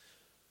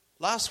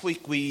Last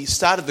week we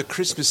started the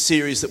Christmas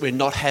series that we're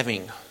not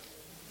having.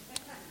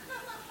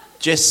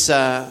 Jess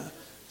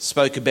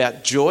spoke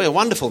about joy, a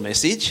wonderful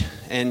message,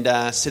 and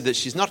said that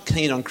she's not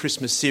keen on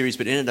Christmas series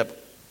but ended up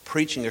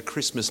preaching a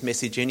Christmas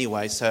message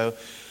anyway, so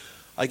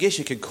I guess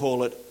you could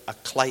call it a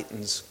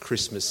Clayton's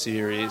Christmas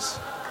series.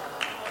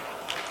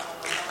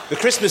 The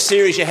Christmas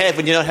series you have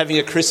when you're not having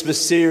a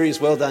Christmas series.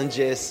 Well done,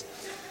 Jess.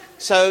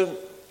 So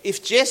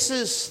if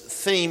Jess's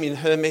theme in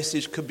her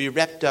message could be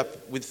wrapped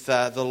up with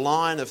the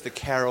line of the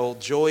carol,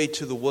 "Joy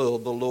to the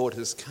world, the Lord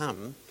has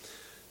come,"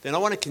 then I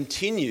want to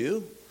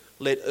continue,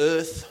 "Let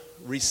earth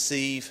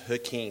receive her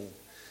King."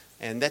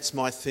 And that's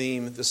my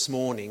theme this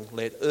morning,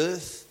 let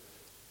earth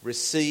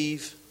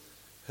receive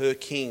her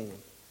King.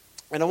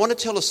 And I want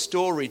to tell a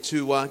story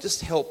to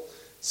just help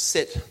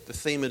set the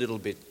theme a little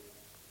bit.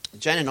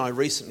 Jane and I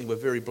recently were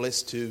very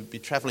blessed to be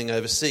travelling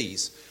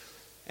overseas.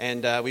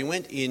 And we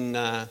went in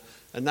a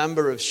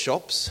number of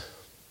shops,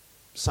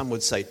 some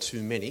would say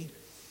too many,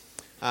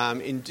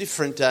 in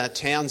different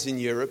towns in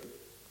Europe,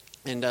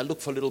 and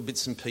looked for little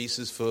bits and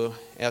pieces for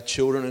our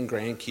children and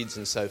grandkids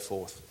and so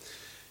forth.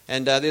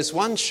 And there's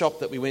one shop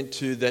that we went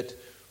to that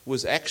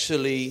was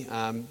actually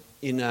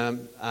in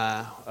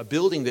a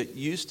building that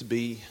used to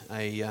be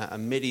a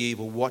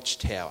medieval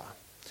watchtower.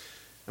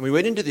 And we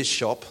went into this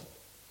shop,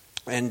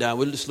 and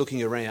we were just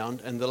looking around,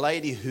 and the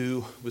lady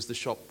who was the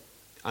shop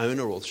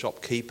owner or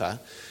shopkeeper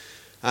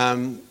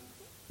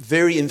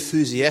very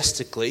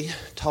enthusiastically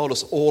told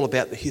us all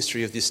about the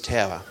history of this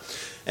tower.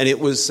 And it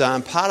was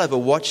part of a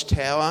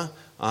watchtower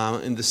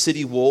in the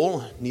city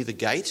wall near the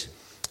gate,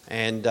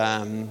 and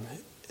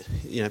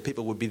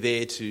people would be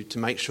there to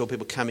make sure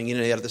people coming in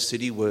and out of the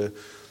city were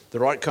the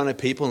right kind of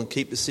people and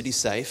keep the city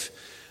safe.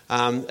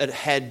 It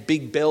had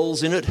big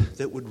bells in it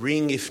that would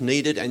ring if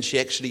needed, and she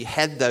actually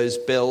had those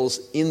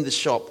bells in the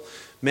shop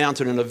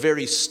mounted on a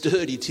very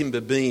sturdy timber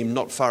beam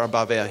not far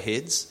above our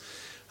heads.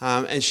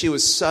 And she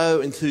was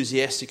so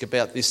enthusiastic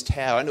about this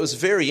tower, and it was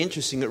very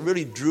interesting. It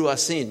really drew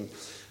us in,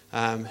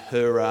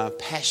 her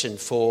passion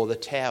for the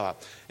tower.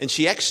 And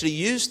she actually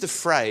used the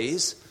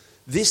phrase,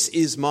 "This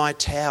is my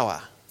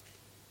tower."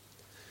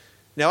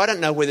 Now, I don't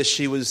know whether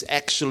she was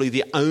actually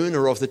the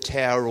owner of the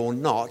tower or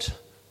not,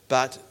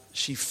 but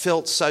she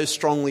felt so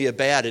strongly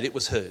about it, it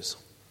was hers.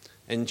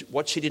 And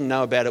what she didn't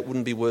know about it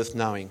wouldn't be worth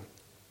knowing.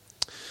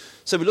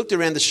 So we looked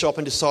around the shop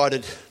and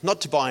decided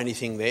not to buy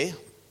anything there.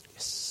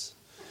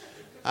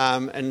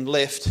 And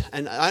left,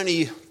 and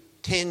only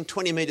 10,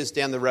 20 metres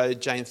down the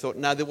road, Jane thought,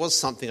 no, there was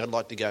something I'd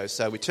like to go.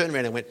 So we turned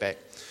around and went back.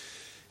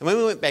 And when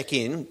we went back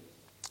in,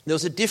 there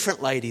was a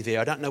different lady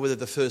there. I don't know whether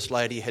the first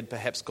lady had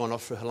perhaps gone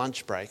off for her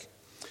lunch break.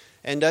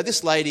 And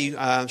this lady,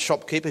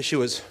 shopkeeper, she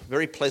was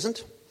very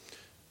pleasant,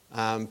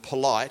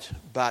 polite,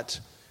 but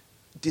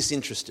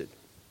disinterested.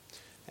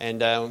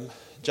 And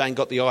Jane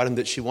got the item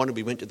that she wanted.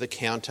 We went to the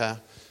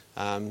counter.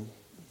 The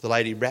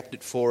lady wrapped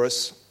it for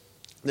us.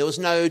 There was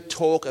no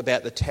talk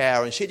about the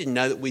tower, and she didn't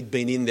know that we'd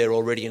been in there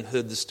already and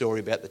heard the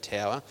story about the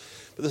tower.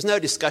 But there's no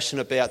discussion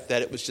about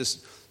that. It was just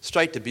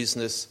straight to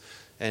business,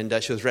 and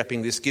she was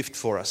wrapping this gift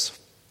for us.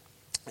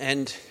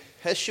 And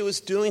as she was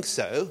doing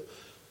so,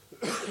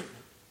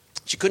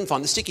 she couldn't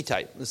find the sticky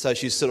tape. And so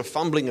she's sort of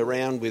fumbling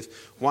around with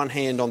one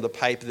hand on the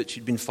paper that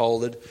she'd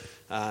folded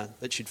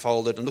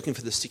and looking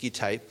for the sticky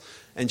tape.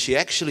 And she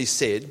actually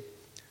said,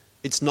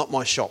 "It's not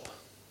my shop."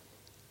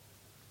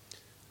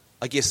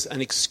 I guess an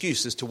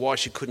excuse as to why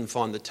she couldn't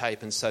find the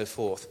tape and so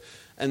forth.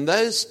 And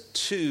those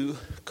two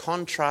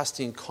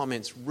contrasting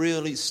comments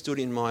really stood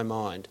in my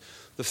mind.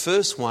 The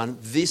first one,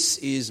 "This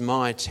is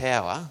my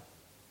tower."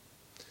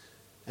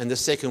 And the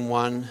second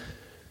one,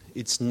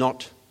 "It's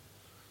not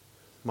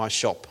my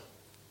shop."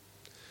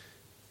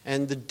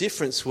 And the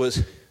difference was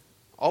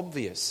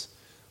obvious.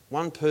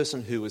 One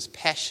person who was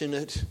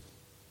passionate,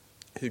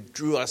 who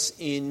drew us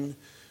in,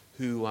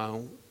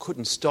 who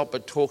couldn't stop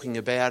but talking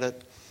about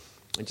it,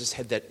 and just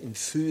had that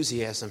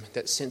enthusiasm,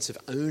 that sense of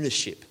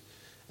ownership.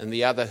 And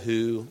the other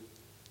who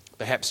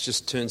perhaps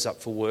just turns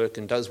up for work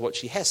and does what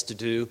she has to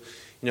do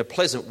in a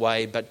pleasant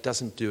way but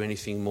doesn't do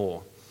anything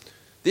more.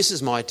 This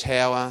is my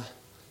tower,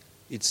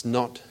 it's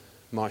not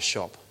my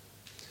shop.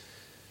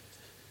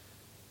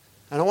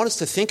 And I want us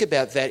to think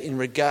about that in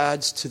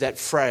regards to that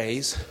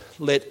phrase,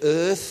 "Let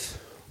earth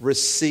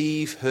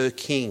receive her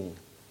King."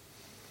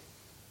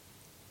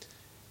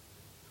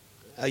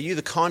 Are you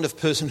the kind of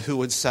person who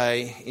would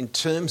say, in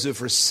terms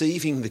of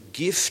receiving the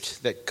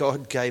gift that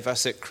God gave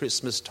us at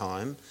Christmas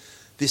time,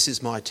 this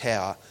is my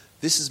tower,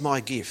 this is my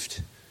gift,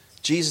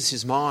 Jesus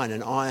is mine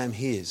and I am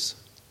his?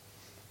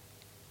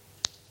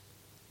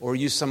 Or are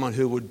you someone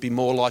who would be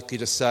more likely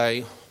to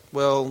say,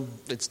 well,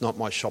 it's not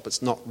my shop,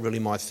 it's not really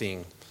my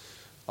thing.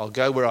 I'll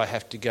go where I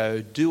have to go,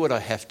 do what I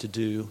have to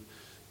do,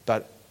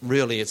 but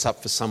really it's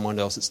up for someone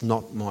else, it's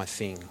not my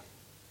thing.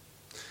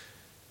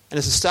 And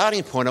as a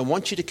starting point, I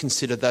want you to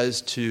consider those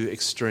two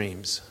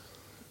extremes.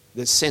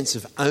 The sense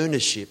of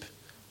ownership,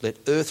 let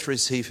earth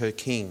receive her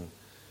King,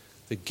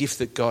 the gift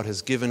that God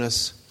has given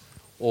us,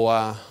 or,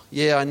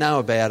 I know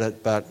about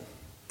it, but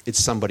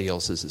it's somebody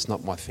else's, it's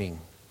not my thing.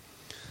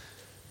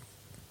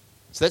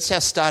 So that's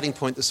our starting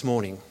point this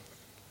morning.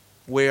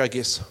 Where, I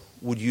guess,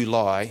 would you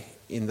lie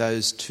in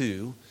those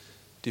two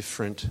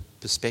different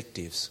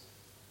perspectives?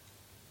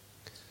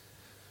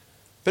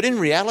 But in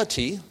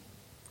reality,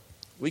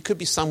 we could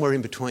be somewhere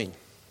in between.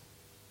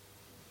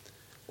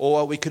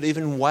 Or we could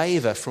even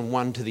waver from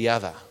one to the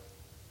other.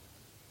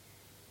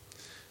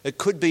 It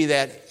could be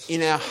that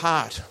in our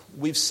heart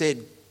we've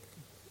said,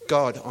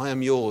 God, I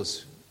am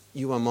yours,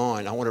 you are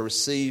mine. I want to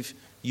receive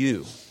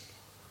you.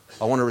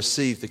 I want to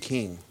receive the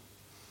King.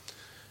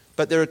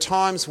 But there are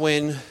times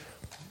when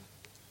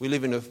we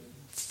live in a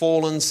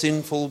fallen,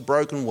 sinful,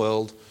 broken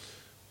world,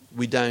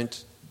 we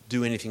don't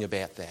do anything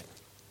about that.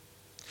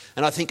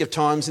 And I think of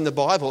times in the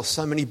Bible,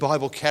 so many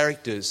Bible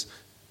characters,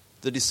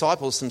 the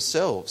disciples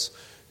themselves,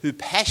 who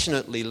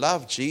passionately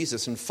loved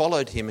Jesus and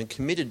followed him and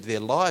committed their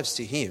lives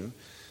to him,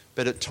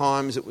 but at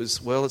times it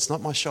was, well, it's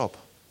not my shop.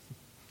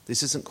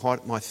 This isn't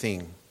quite my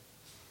thing.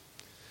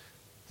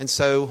 And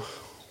so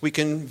we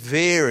can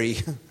vary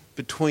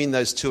between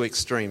those two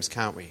extremes,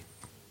 can't we?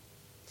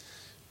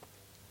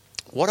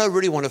 What I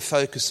really want to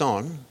focus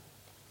on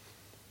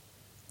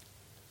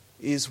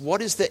is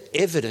what is the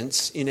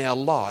evidence in our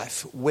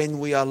life when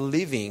we are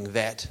living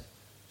that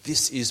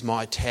this is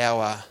my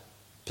tower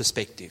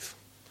perspective?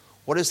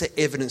 What is the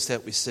evidence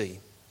that we see?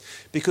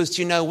 Because,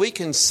 you know, we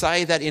can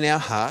say that in our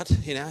heart,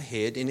 in our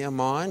head, in our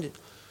mind,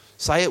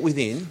 say it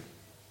within,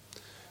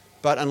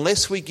 but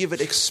unless we give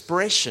it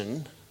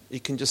expression,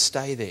 it can just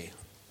stay there.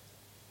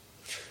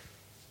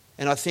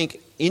 And I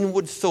think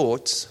inward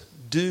thoughts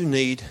do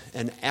need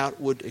an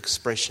outward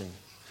expression.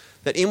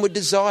 That inward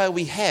desire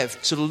we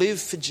have to live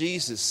for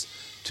Jesus,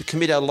 to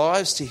commit our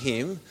lives to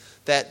him,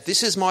 that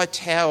this is my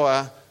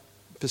tower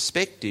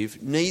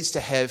perspective, needs to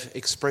have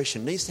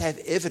expression, needs to have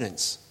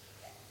evidence.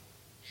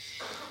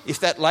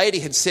 If that lady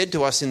had said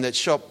to us in that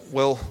shop,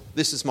 well,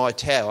 this is my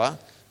tower,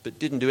 but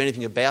didn't do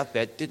anything about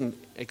that, didn't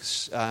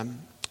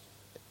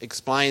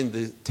explain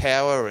the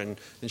tower and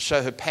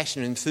show her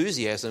passion and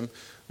enthusiasm,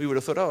 we would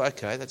have thought, oh,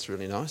 okay, that's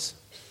really nice.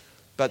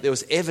 But there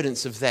was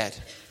evidence of that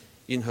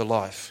in her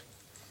life.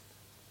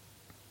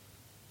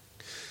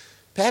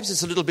 Perhaps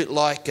it's a little bit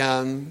like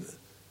the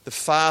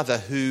father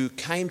who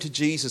came to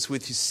Jesus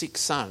with his sick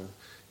son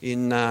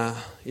in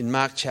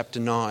Mark chapter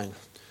 9.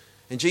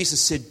 And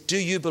Jesus said, do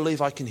you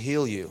believe I can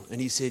heal you?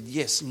 And he said,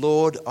 yes,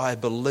 Lord, I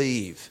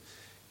believe.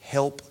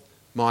 Help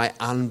my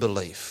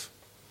unbelief.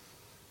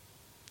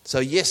 So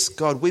yes,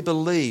 God, we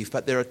believe,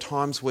 but there are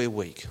times we're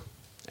weak.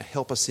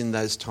 Help us in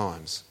those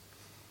times.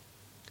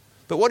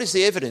 But what is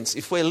the evidence?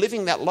 If we're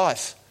living that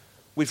life,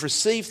 we've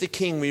received the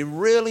King, we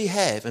really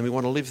have, and we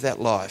want to live that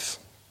life.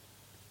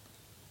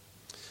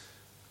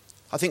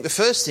 I think the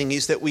first thing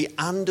is that we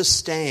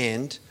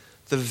understand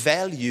the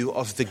value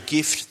of the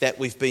gift that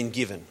we've been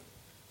given.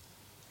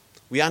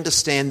 We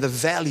understand the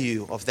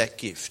value of that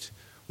gift.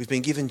 We've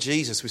been given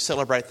Jesus. We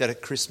celebrate that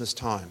at Christmas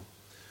time.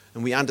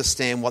 And we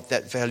understand what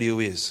that value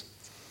is.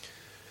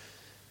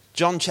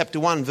 John chapter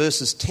 1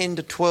 verses 10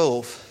 to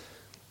 12.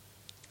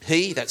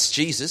 He, that's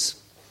Jesus,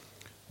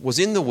 was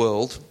in the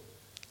world,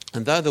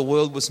 and though the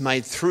world was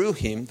made through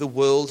him, the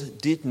world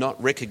did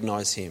not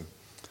recognize him.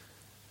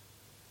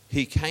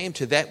 He came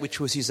to that which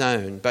was his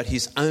own, but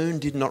his own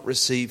did not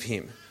receive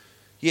him.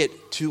 Yet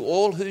to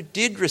all who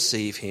did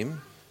receive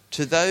him,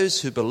 to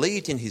those who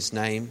believed in his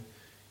name,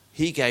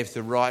 he gave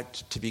the right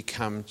to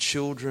become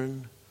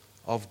children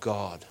of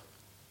God.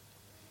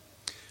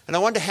 And I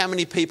wonder how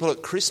many people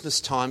at Christmas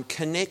time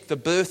connect the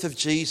birth of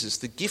Jesus,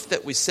 the gift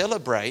that we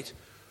celebrate,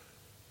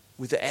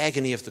 with the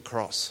agony of the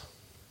cross.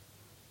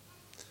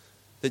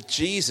 That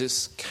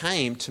Jesus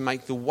came to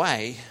make the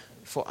way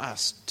for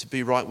us to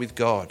be right with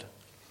God.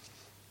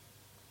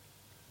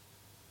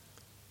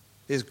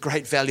 There's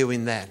great value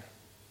in that.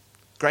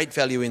 Great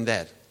value in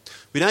that.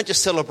 We don't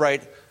just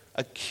celebrate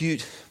a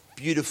cute,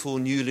 beautiful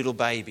new little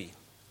baby,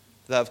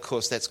 though of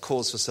course that's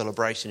cause for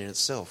celebration in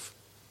itself.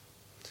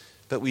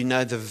 But we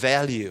know the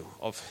value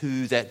of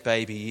who that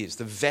baby is,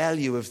 the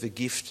value of the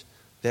gift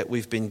that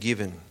we've been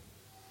given.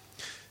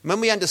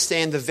 When we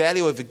understand the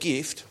value of a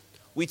gift,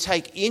 we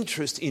take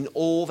interest in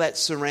all that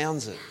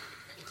surrounds it.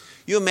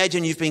 You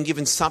imagine you've been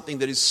given something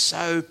that is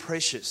so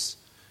precious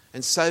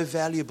and so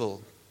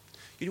valuable.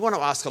 You'd want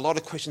to ask a lot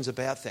of questions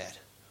about that.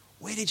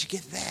 Where did you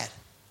get that?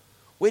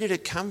 Where did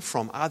it come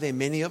from? Are there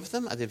many of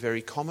them? Are they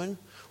very common?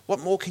 What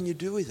more can you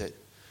do with it?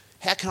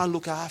 How can I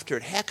look after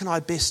it? How can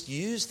I best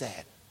use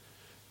that?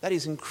 That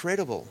is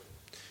incredible.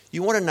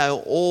 You want to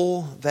know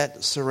all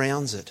that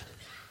surrounds it.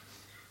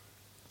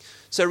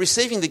 So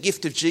receiving the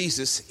gift of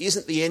Jesus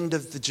isn't the end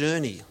of the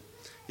journey.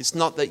 It's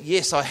not that,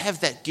 yes, I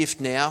have that gift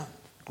now.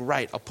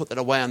 Great, I'll put that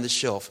away on the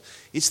shelf.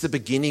 It's the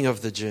beginning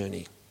of the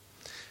journey.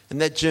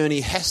 And that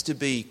journey has to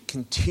be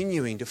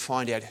continuing to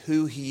find out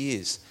who he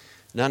is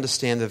and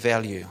understand the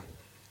value.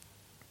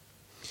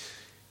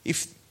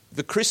 If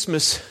the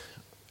Christmas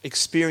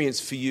experience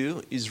for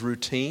you is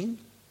routine,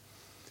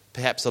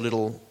 perhaps a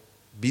little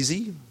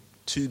busy,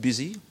 too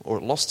busy, or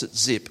lost its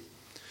zip,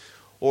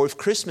 or if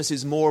Christmas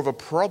is more of a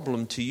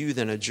problem to you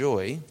than a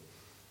joy,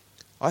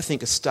 I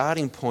think a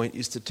starting point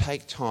is to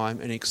take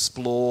time and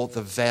explore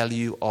the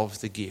value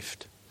of the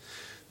gift.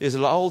 There's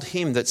an old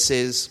hymn that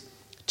says,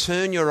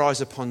 "Turn your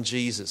eyes upon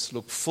Jesus,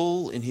 look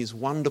full in his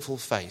wonderful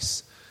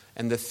face,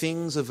 and the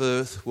things of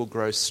earth will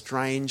grow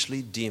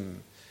strangely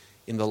dim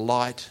in the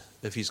light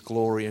of his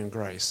glory and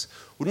grace."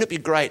 Wouldn't it be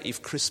great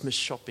if Christmas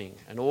shopping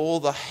and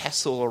all the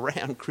hassle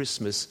around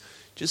Christmas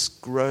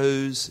just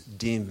grows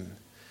dim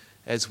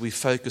as we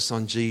focus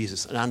on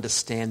Jesus and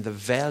understand the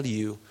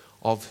value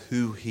of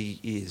who he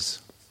is?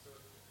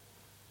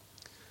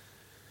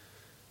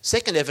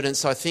 Second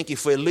evidence, I think,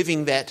 if we're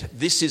living that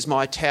 "this is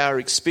my tower"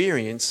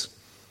 experience,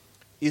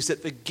 is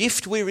that the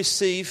gift we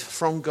receive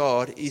from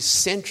God is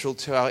central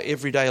to our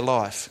everyday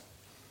life.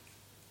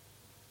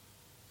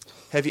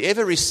 Have you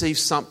ever received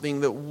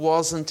something that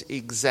wasn't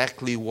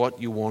exactly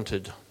what you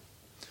wanted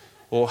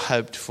or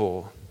hoped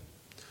for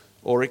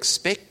or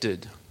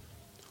expected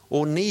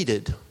or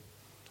needed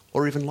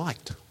or even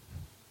liked?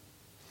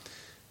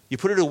 You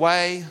put it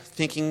away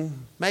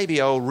thinking,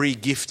 maybe I'll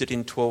re-gift it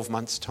in 12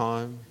 months'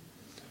 time,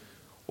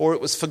 or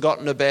it was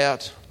forgotten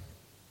about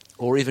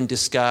or even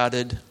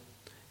discarded.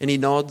 Any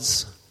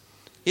nods?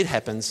 It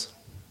happens.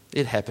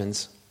 It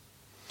happens.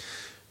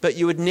 But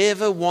you would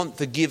never want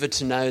the giver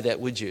to know that,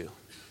 would you?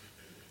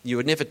 You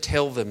would never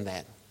tell them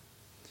that.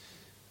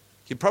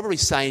 You'd probably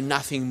say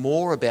nothing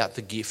more about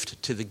the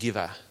gift to the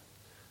giver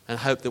and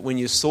hope that when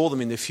you saw them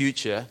in the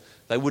future,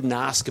 they wouldn't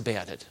ask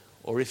about it.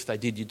 Or if they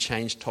did, you'd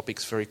change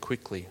topics very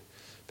quickly.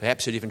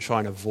 Perhaps you'd even try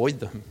and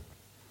avoid them.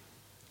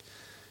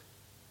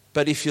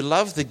 But if you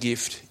love the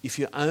gift, if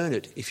you own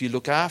it, if you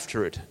look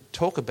after it,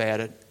 talk about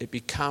it, it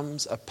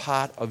becomes a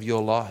part of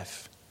your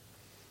life.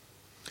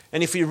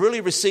 And if we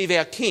really receive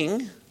our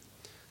King,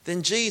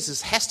 then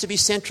Jesus has to be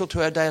central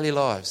to our daily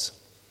lives.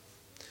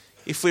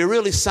 If we're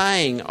really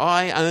saying,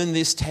 I own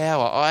this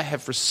tower, I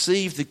have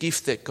received the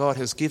gift that God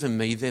has given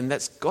me, then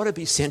that's got to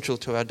be central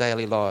to our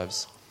daily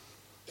lives.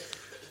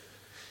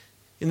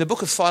 In the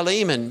book of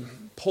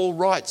Philemon, Paul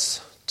writes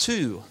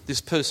to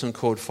this person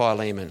called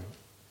Philemon,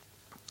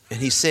 and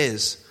he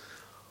says,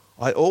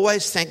 "I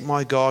always thank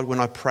my God when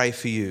I pray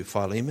for you,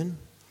 Philemon,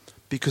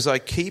 because I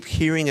keep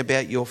hearing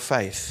about your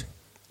faith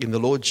in the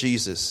Lord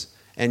Jesus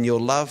and your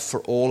love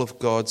for all of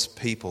God's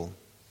people."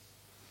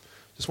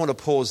 Just want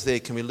to pause there.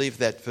 Can we leave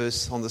that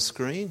verse on the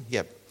screen?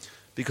 Yep.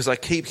 Because I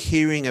keep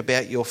hearing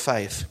about your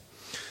faith.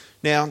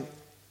 Now,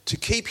 to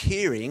keep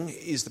hearing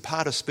is the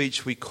part of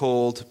speech we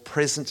called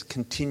present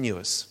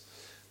continuous.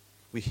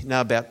 We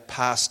know about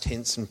past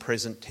tense and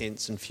present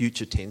tense and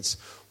future tense.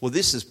 Well,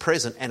 this is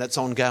present and it's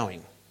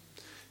ongoing.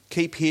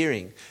 Keep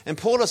hearing. And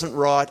Paul doesn't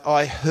write,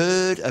 "I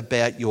heard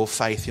about your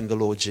faith in the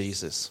Lord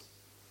Jesus.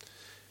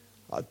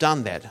 I've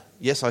done that.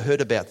 Yes, I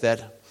heard about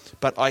that.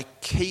 But I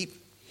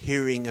keep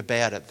hearing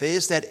about it."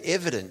 There's that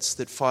evidence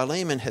that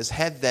Philemon has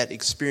had that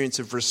experience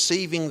of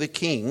receiving the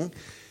King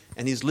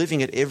and he's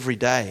living it every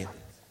day.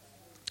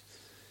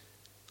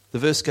 The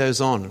verse goes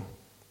on.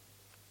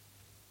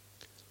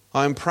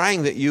 "I am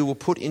praying that you will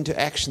put into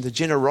action the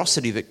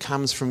generosity that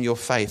comes from your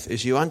faith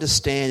as you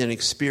understand and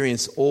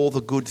experience all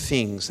the good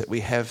things that we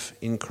have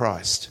in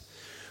Christ.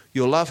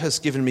 Your love has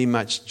given me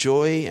much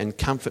joy and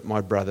comfort,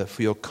 my brother,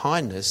 for your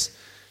kindness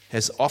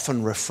has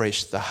often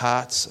refreshed the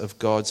hearts of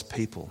God's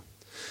people."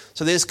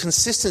 So there's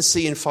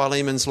consistency in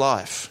Philemon's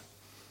life.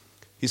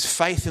 His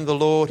faith in the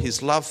Lord,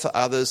 his love for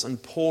others,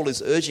 and Paul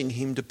is urging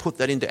him to put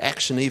that into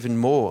action even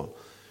more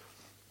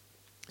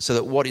so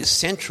that what is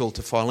central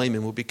to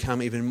Philemon will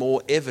become even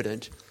more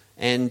evident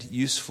and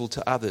useful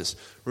to others.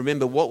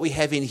 Remember, what we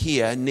have in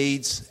here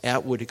needs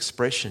outward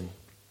expression.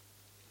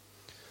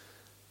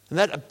 And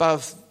that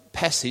above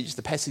passage,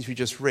 the passage we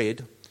just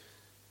read,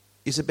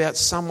 is about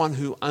someone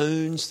who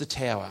owns the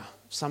tower,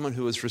 someone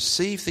who has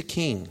received the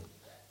King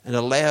and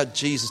allowed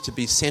Jesus to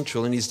be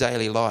central in his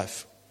daily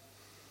life.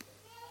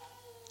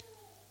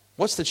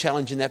 What's the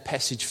challenge in that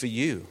passage for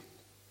you?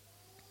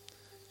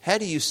 How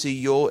do you see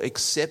your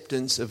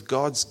acceptance of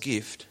God's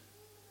gift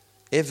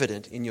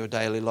evident in your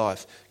daily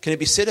life? Can it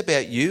be said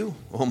about you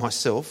or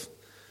myself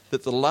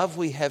that the love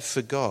we have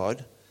for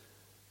God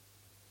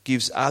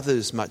gives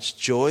others much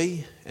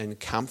joy and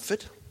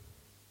comfort?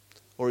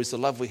 Or is the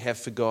love we have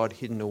for God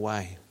hidden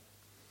away?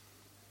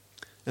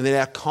 And that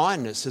our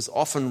kindness has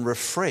often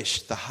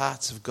refreshed the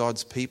hearts of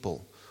God's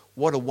people.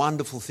 What a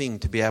wonderful thing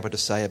to be able to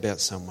say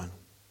about someone.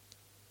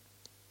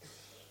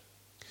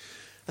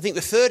 I think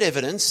the third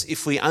evidence,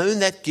 if we own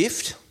that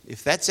gift,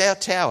 if that's our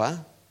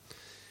tower,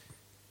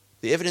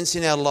 the evidence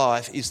in our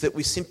life is that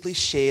we simply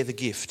share the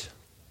gift.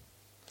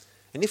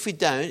 And if we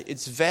don't,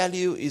 its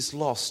value is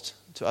lost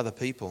to other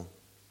people.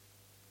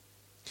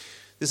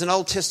 There's an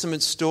Old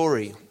Testament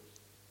story.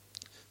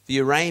 The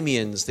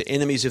Arameans, the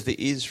enemies of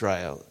the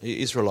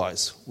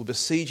Israelites, were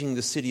besieging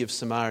the city of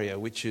Samaria,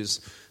 which is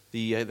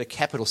the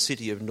capital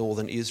city of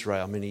northern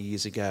Israel many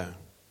years ago.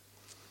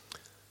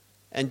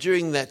 And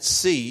during that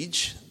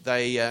siege,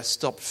 they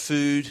stopped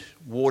food,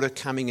 water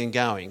coming and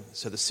going.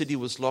 So the city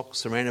was locked,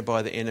 surrounded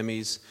by the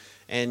enemies.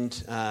 And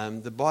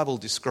the Bible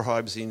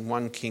describes in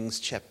 2 Kings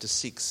chapter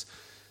 6,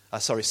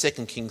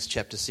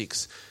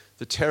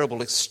 the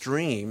terrible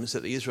extremes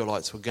that the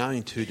Israelites were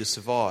going to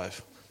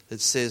survive.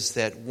 It says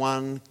that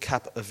 1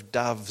 cup of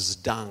dove's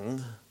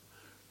dung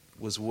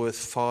was worth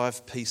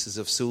 5 pieces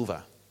of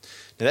silver.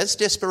 Now that's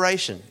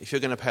desperation if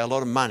you're going to pay a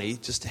lot of money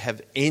just to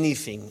have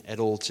anything at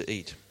all to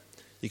eat.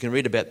 You can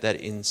read about that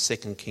in 2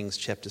 Kings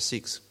chapter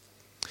 6.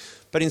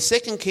 But in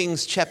 2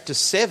 Kings chapter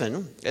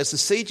 7, as the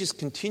siege is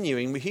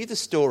continuing, we hear the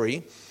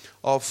story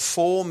of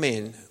 4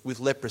 men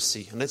with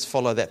leprosy. And let's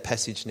follow that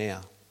passage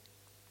now.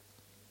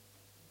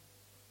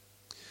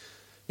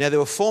 Now there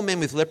were 4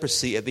 men with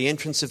leprosy at the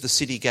entrance of the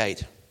city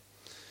gate.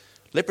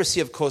 Leprosy,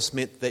 of course,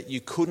 meant that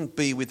you couldn't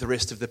be with the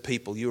rest of the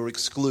people. You were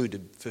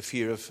excluded for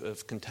fear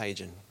of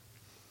contagion.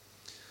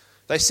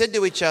 They said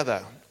to each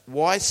other,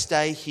 "Why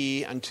stay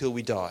here until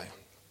we die?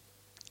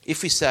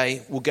 If we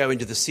say we'll go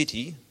into the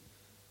city,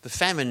 the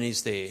famine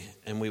is there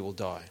and we will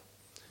die.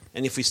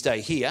 And if we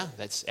stay here,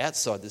 that's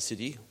outside the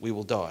city, we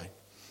will die.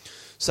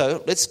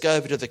 So let's go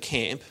over to the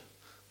camp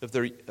of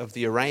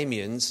the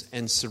Arameans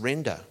and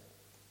surrender.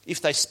 If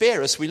they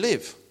spare us, we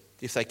live.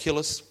 If they kill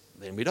us,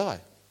 then we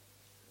die."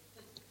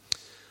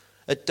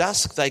 At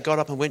dusk, they got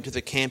up and went to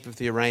the camp of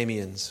the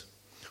Arameans.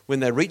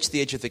 When they reached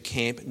the edge of the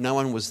camp, no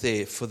one was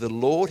there, for the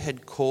Lord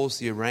had caused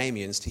the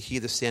Arameans to hear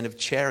the sound of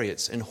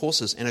chariots and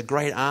horses and a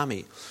great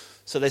army.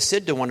 So they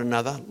said to one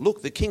another,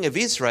 "Look, the king of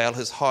Israel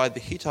has hired the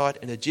Hittite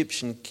and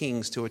Egyptian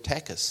kings to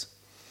attack us."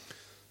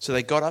 So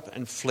they got up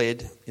and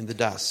fled in the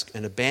dusk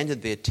and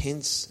abandoned their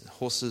tents,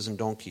 horses and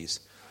donkeys.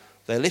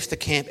 They left the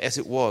camp as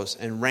it was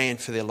and ran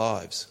for their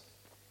lives.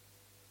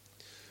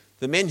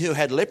 The men who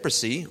had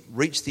leprosy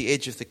reached the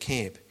edge of the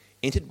camp,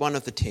 entered one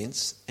of the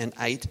tents and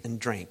ate and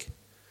drank.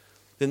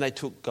 Then they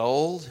took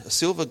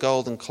silver,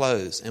 gold and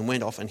clothes and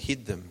went off and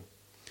hid them.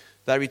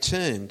 They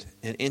returned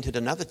and entered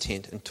another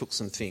tent and took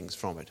some things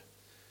from it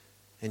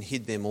and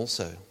hid them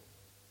also.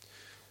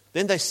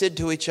 Then they said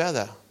to each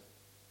other,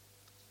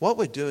 "What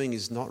we're doing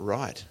is not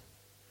right.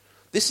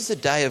 This is a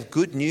day of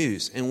good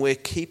news and we're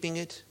keeping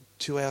it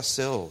to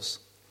ourselves.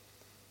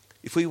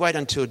 If we wait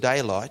until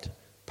daylight,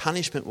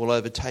 punishment will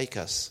overtake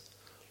us.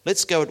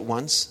 Let's go at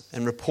once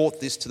and report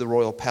this to the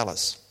royal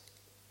palace."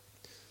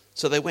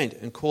 So they went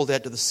and called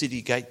out to the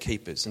city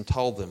gatekeepers and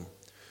told them,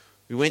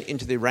 "We went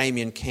into the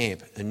Aramean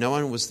camp and no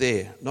one was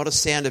there, not a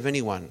sound of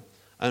anyone,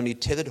 only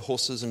tethered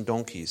horses and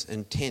donkeys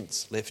and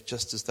tents left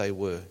just as they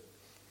were."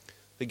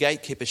 The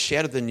gatekeeper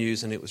shouted the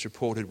news and it was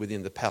reported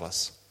within the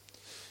palace.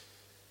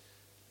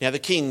 Now the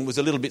king was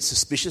a little bit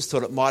suspicious,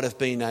 thought it might have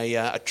been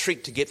a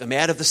trick to get them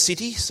out of the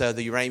city so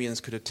the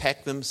Arameans could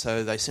attack them.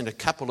 So they sent a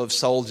couple of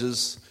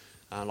soldiers,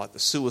 like the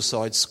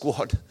Suicide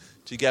Squad,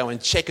 to go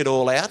and check it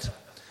all out.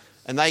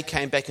 And they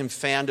came back and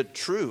found it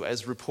true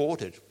as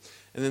reported.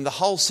 And then the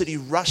whole city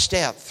rushed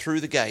out through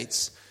the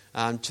gates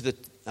to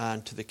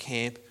the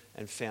camp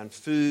and found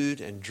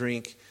food and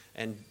drink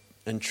and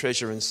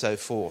treasure and so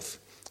forth.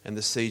 And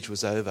the siege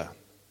was over.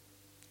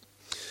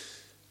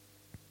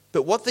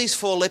 But what these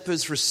 4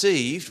 lepers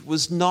received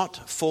was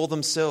not for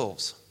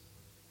themselves.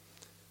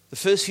 The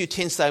first few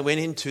tents they went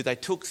into, they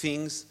took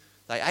things,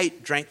 they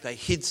ate, drank, they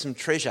hid some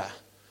treasure.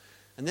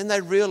 And then they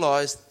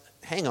realised,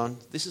 hang on,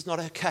 this is not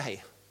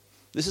okay.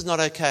 This is not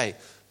okay.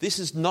 This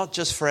is not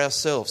just for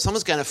ourselves.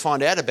 Someone's going to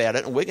find out about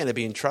it and we're going to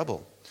be in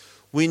trouble.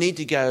 We need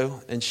to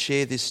go and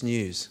share this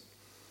news.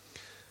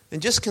 And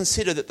just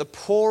consider that the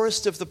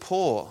poorest of the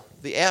poor,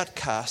 the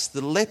outcasts,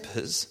 the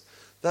lepers,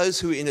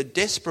 those who in a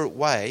desperate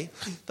way,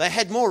 they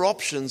had more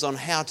options on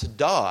how to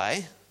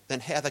die than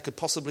how they could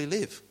possibly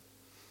live.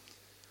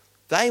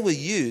 They were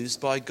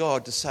used by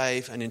God to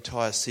save an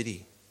entire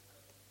city.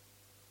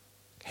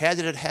 How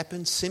did it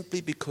happen? Simply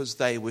because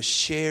they were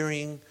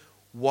sharing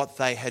what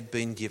they had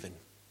been given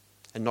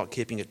and not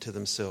keeping it to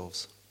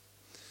themselves.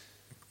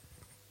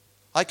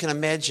 I can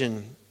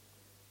imagine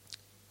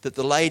that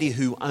the lady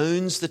who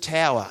owns the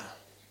tower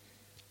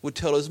would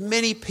tell as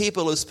many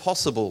people as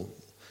possible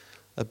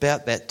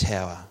about that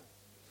tower,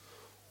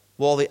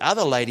 while the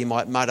other lady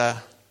might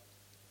mutter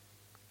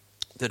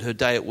that her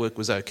day at work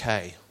was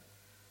okay.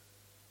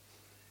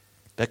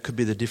 That could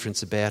be the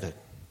difference about it.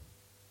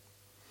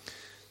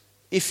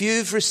 If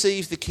you've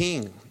received the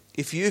King,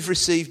 if you've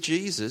received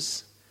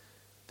Jesus,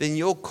 then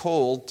you're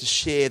called to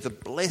share the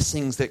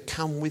blessings that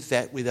come with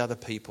that with other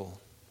people.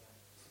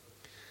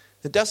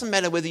 It doesn't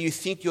matter whether you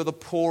think you're the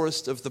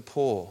poorest of the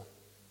poor,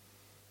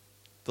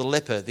 the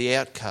leper, the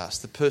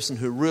outcast, the person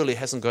who really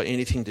hasn't got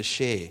anything to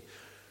share.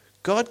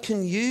 God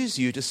can use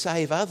you to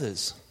save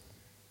others.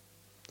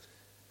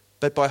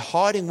 But by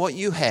hiding what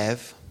you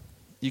have,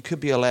 you could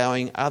be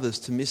allowing others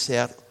to miss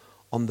out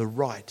on the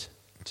right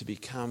to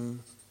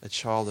become a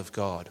child of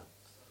God.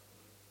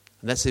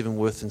 And that's even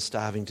worse than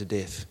starving to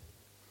death.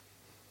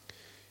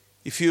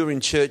 If you were in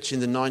church in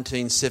the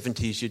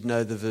 1970s, you'd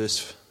know the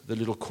verse, the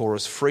little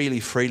chorus, "Freely,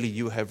 freely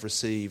you have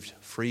received,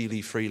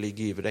 freely, freely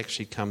give." It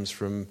actually comes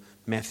from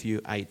Matthew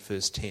 8,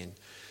 verse 10.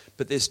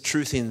 But there's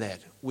truth in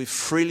that. We've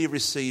freely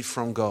received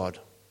from God.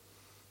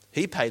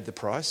 He paid the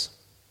price.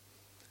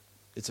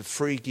 It's a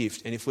free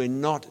gift. And if we're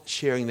not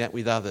sharing that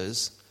with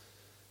others,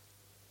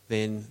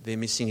 then they're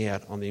missing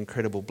out on the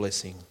incredible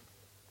blessing.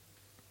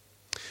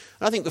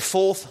 And I think the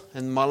fourth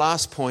and my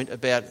last point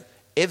about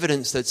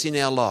evidence that's in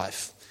our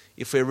life,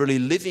 if we're really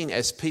living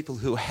as people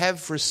who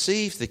have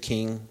received the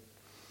King,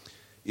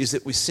 is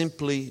that we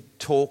simply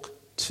talk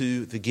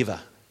to the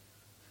giver.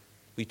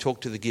 We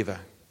talk to the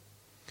giver.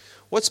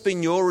 What's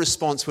been your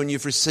response when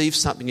you've received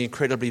something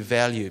incredibly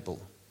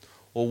valuable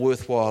or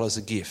worthwhile as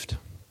a gift?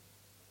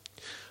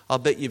 I'll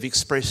bet you've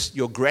expressed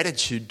your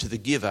gratitude to the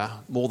giver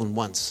more than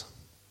once,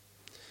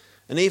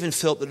 and even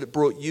felt that it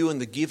brought you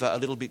and the giver a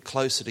little bit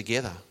closer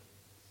together.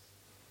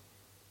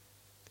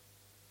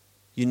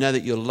 You know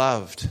that you're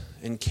loved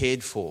and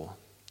cared for,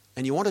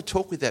 and you want to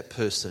talk with that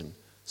person,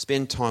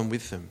 spend time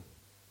with them.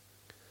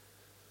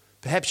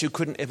 Perhaps you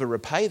couldn't ever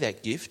repay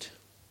that gift,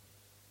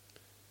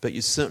 but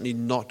you certainly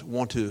not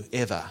want to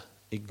ever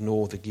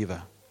ignore the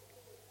giver.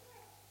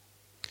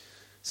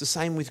 It's the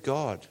same with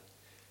God.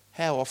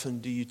 How often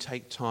do you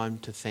take time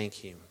to thank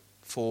him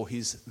for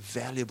his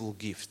valuable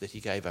gift that he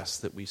gave us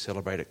that we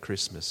celebrate at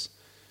Christmas?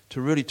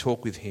 To really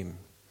talk with him.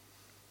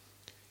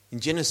 In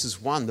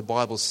Genesis 1, the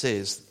Bible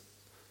says,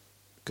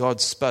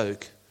 God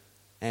spoke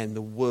and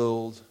the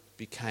world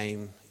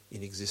became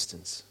in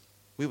existence.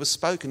 We were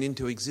spoken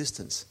into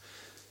existence.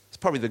 It's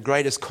probably the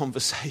greatest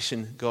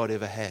conversation God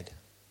ever had.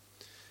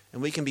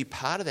 And we can be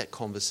part of that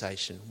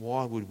conversation.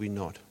 Why would we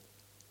not?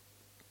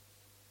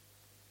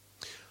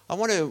 I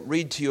want to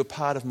read to you a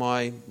part of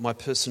my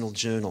personal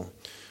journal.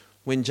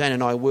 When Jane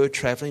and I were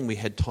travelling, we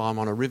had time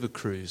on a river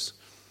cruise.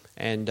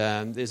 And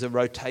there's a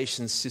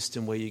rotation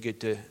system where you get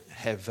to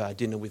have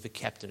dinner with the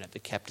captain at the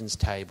captain's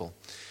table.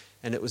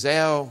 And it was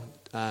our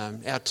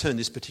turn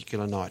this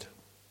particular night.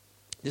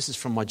 This is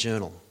from my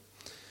journal.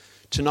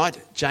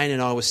 Tonight, Jane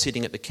and I were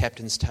sitting at the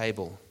captain's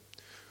table.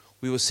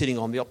 We were sitting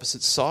on the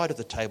opposite side of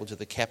the table to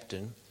the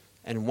captain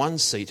and one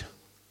seat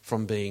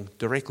from being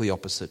directly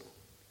opposite.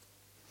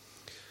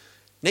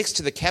 Next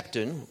to the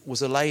captain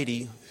was a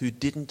lady who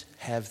didn't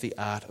have the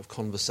art of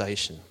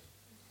conversation,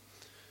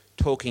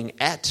 talking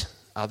at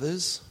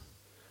others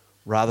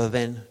rather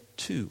than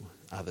to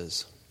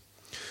others.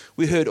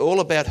 We heard all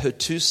about her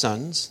two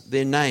sons,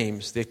 their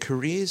names, their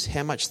careers,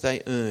 how much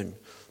they earn,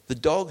 the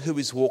dog who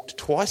is walked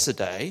twice a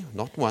day,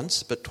 not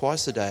once, but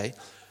twice a day,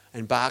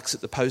 and barks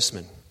at the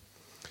postman,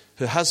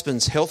 her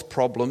husband's health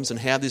problems and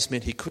how this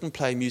meant he couldn't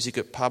play music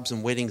at pubs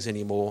and weddings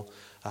anymore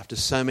after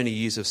so many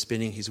years of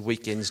spending his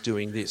weekends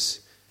doing this,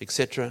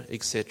 etc.,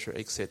 etc.,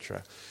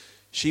 etc.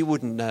 She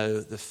wouldn't know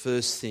the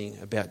first thing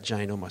about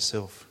Jane or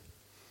myself.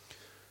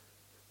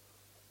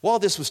 While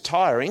this was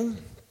tiring,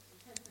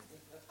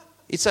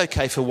 it's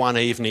okay for one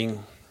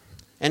evening,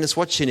 and it's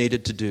what she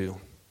needed to do.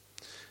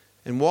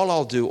 And while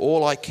I'll do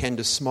all I can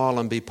to smile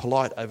and be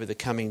polite over the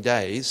coming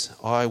days,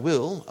 I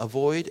will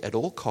avoid at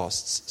all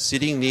costs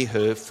sitting near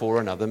her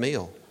for another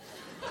meal.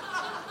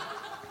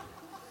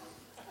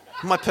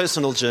 My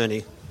personal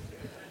journey.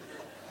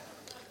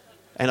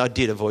 And I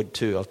did avoid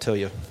too, I'll tell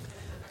you.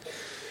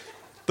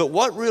 But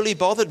what really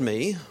bothered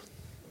me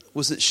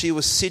was that she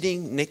was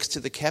sitting next to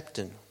the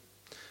captain,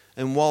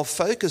 and while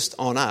focused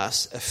on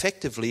us,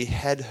 effectively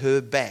had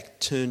her back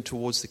turned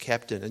towards the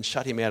captain and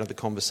shut him out of the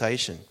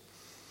conversation.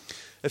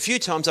 A few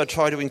times I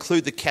tried to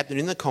include the captain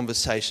in the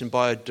conversation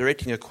by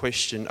directing a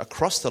question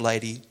across the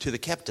lady to the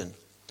captain,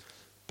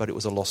 but it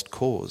was a lost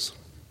cause.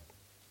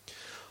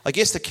 I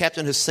guess the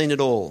captain has seen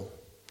it all,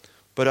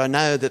 but I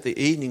know that the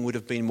evening would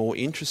have been more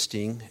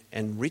interesting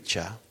and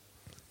richer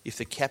if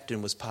the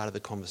captain was part of the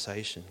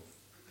conversation.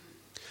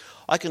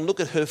 I can look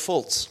at her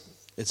faults.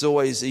 It's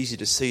always easy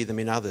to see them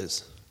in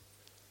others.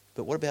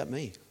 But what about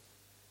me?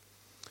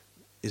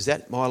 Is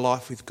that my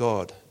life with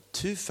God?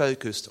 Too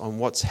focused on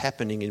what's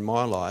happening in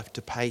my life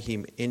to pay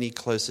him any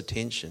close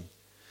attention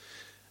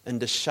and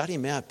to shut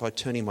him out by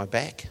turning my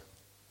back?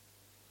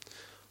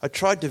 I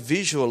tried to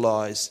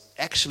visualize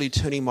actually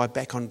turning my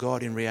back on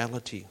God in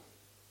reality.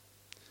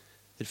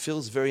 It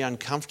feels very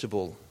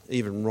uncomfortable,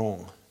 even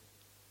wrong.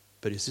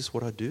 But is this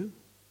what I do?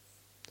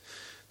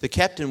 The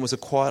captain was a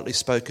quietly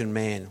spoken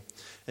man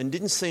and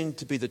didn't seem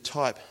to be the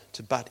type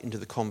to butt into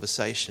the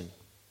conversation,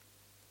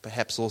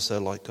 perhaps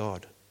also like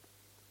God.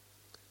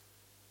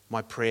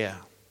 My prayer,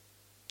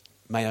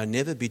 may I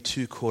never be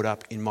too caught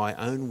up in my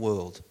own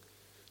world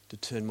to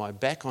turn my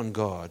back on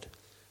God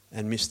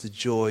and miss the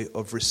joy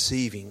of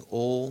receiving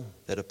all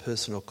that a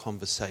personal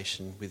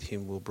conversation with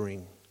him will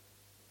bring.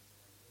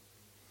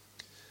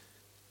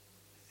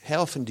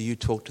 How often do you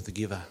talk to the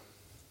giver?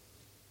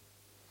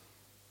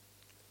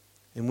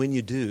 And when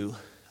you do,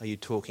 are you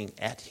talking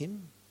at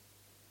him?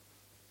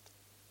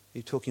 Are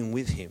you talking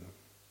with him?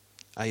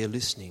 Are you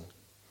listening?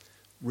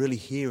 Really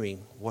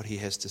hearing what he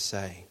has to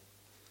say?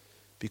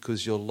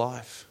 Because your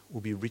life will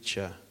be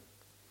richer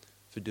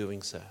for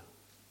doing so.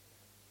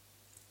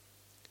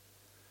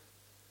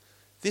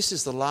 This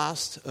is the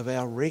last of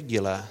our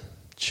regular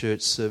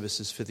church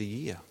services for the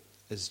year,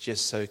 as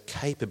just so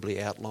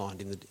capably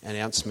outlined in the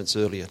announcements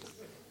earlier.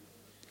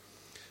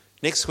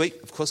 Next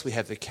week, of course, we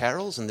have the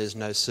carols and there's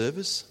no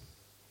service.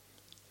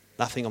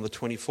 Nothing on the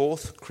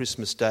 24th,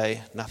 Christmas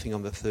Day, nothing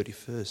on the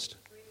 31st.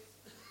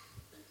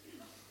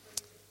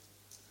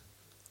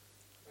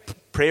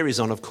 prayer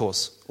is on, of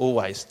course,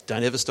 always.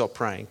 Don't ever stop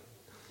praying.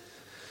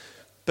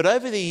 But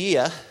over the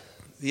year,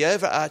 the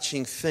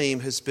overarching theme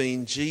has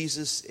been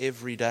Jesus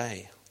every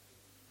day.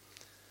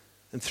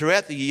 And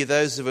throughout the year,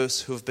 those of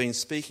us who have been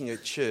speaking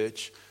at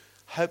church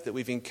hope that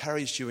we've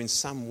encouraged you in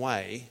some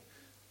way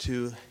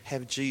to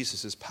have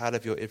Jesus as part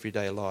of your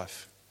everyday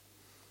life.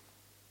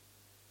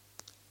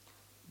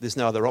 There's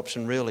no other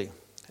option, really.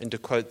 And to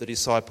quote the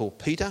disciple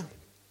Peter,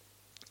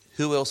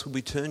 who else would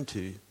we turn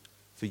to?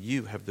 For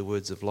you have the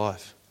words of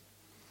life.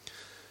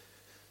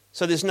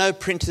 So there's no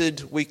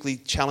printed weekly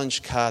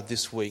challenge card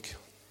this week.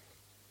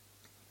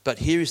 But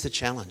here is the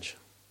challenge.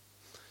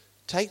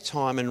 Take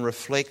time and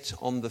reflect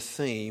on the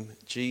theme,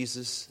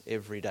 Jesus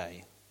every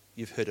day.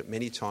 You've heard it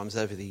many times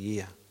over the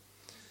year.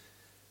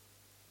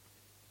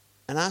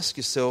 And ask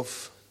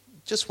yourself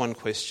just one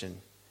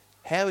question.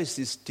 How is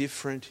this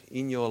different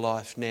in your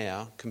life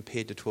now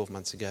compared to 12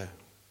 months ago?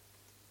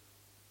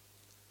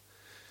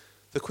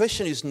 The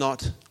question is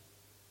not,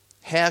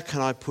 how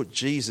can I put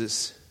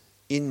Jesus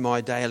in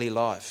my daily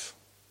life?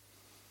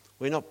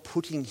 We're not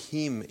putting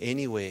him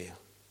anywhere.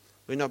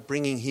 We're not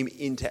bringing him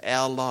into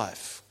our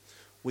life.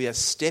 We are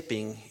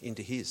stepping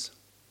into his.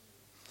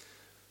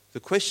 The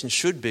question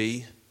should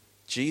be,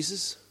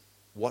 Jesus,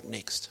 what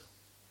next?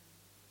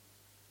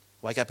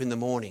 Wake up in the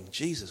morning.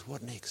 Jesus,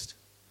 what next?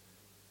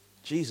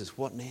 Jesus,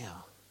 what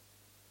now?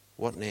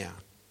 What now?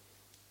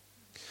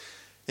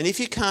 And if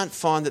you can't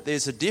find that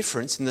there's a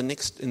difference in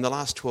the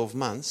last 12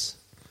 months,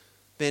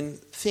 then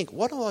think,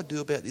 what do I do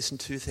about this in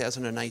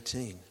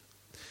 2018?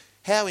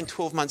 How in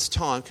 12 months'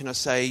 time can I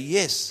say,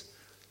 yes,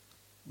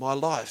 my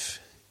life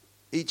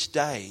each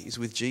day is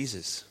with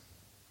Jesus?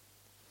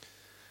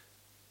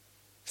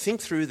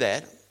 Think through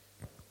that,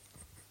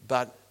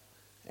 but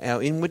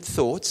our inward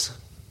thoughts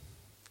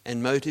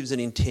and motives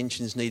and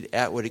intentions need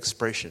outward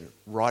expression.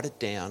 Write it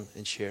down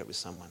and share it with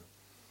someone.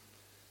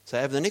 So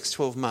over the next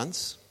 12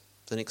 months,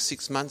 the next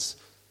 6 months,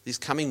 this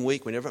coming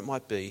week, whenever it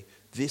might be,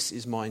 this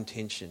is my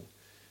intention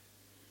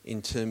in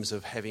terms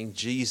of having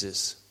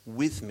Jesus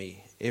with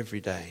me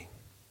every day.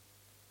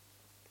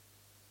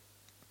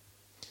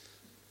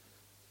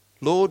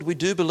 Lord, we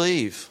do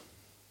believe,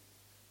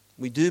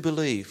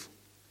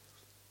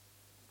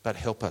 but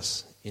help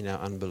us in our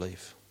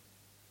unbelief.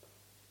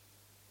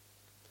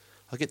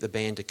 I'll get the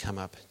band to come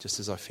up just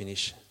as I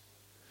finish.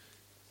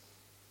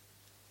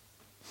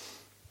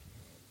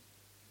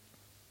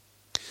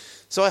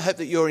 So I hope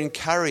that you're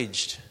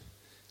encouraged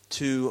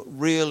to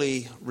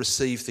really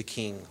receive the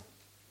King,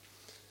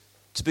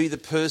 to be the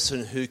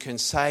person who can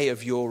say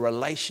of your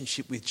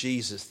relationship with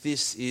Jesus,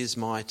 this is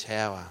my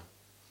tower,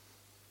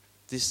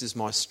 this is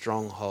my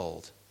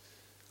stronghold,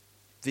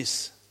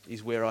 this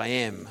is where I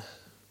am,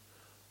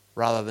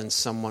 rather than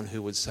someone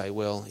who would say,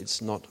 well,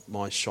 it's not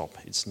my shop,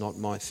 it's not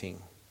my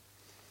thing.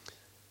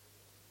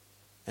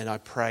 And I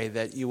pray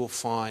that you will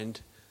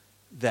find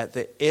that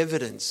the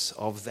evidence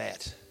of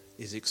that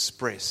is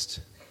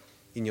expressed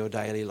in your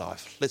daily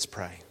life. Let's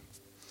pray.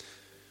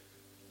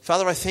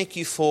 Father, I thank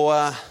you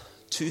for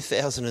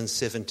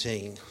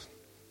 2017,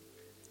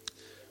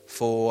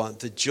 for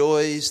the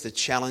joys, the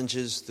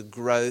challenges, the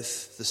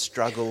growth, the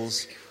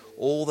struggles,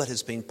 all that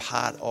has been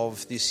part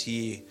of this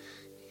year.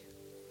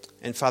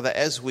 And Father,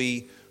 as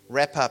we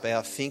wrap up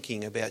our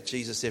thinking about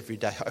Jesus every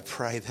day, I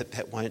pray that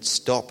that won't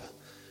stop,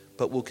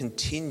 but will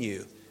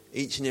continue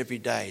each and every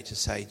day to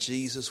say,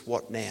 Jesus,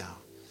 what now?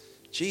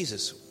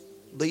 Jesus,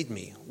 lead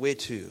me. Where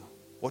to?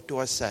 What do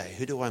I say?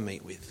 Who do I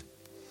meet with?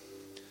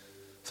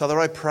 Father,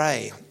 I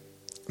pray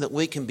that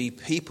we can be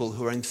people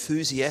who are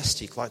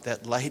enthusiastic like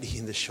that lady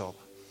in the shop,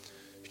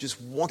 who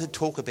just want to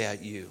talk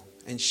about you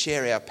and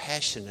share our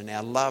passion and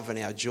our love and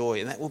our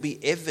joy, and that will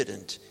be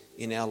evident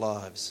in our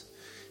lives.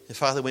 And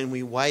Father, when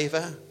we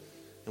waver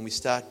and we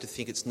start to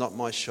think it's not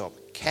my shop,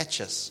 catch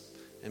us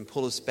and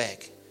pull us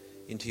back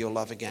into your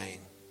love again.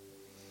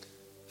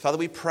 Father,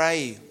 we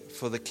pray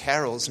for the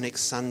carols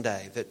next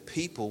Sunday, that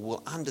people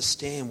will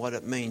understand what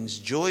it means.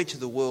 Joy to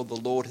the world, the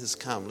Lord has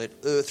come. Let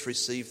earth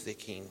receive their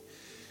King.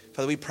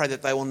 Father, we pray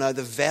that they will know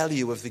the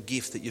value of the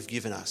gift that you've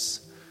given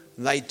us.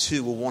 And they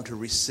too will want to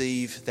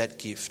receive that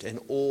gift and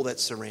all that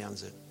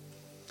surrounds it.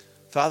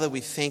 Father, we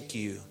thank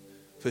you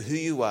for who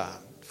you are,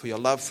 for your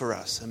love for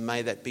us, and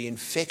may that be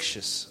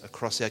infectious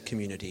across our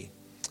community.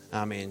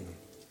 Amen.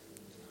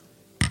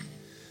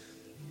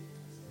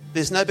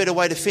 There's no better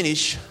way to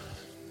finish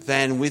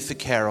than with the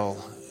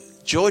carol,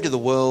 Joy to the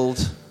world,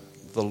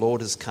 the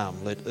Lord has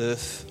come. Let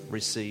earth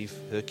receive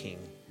her King.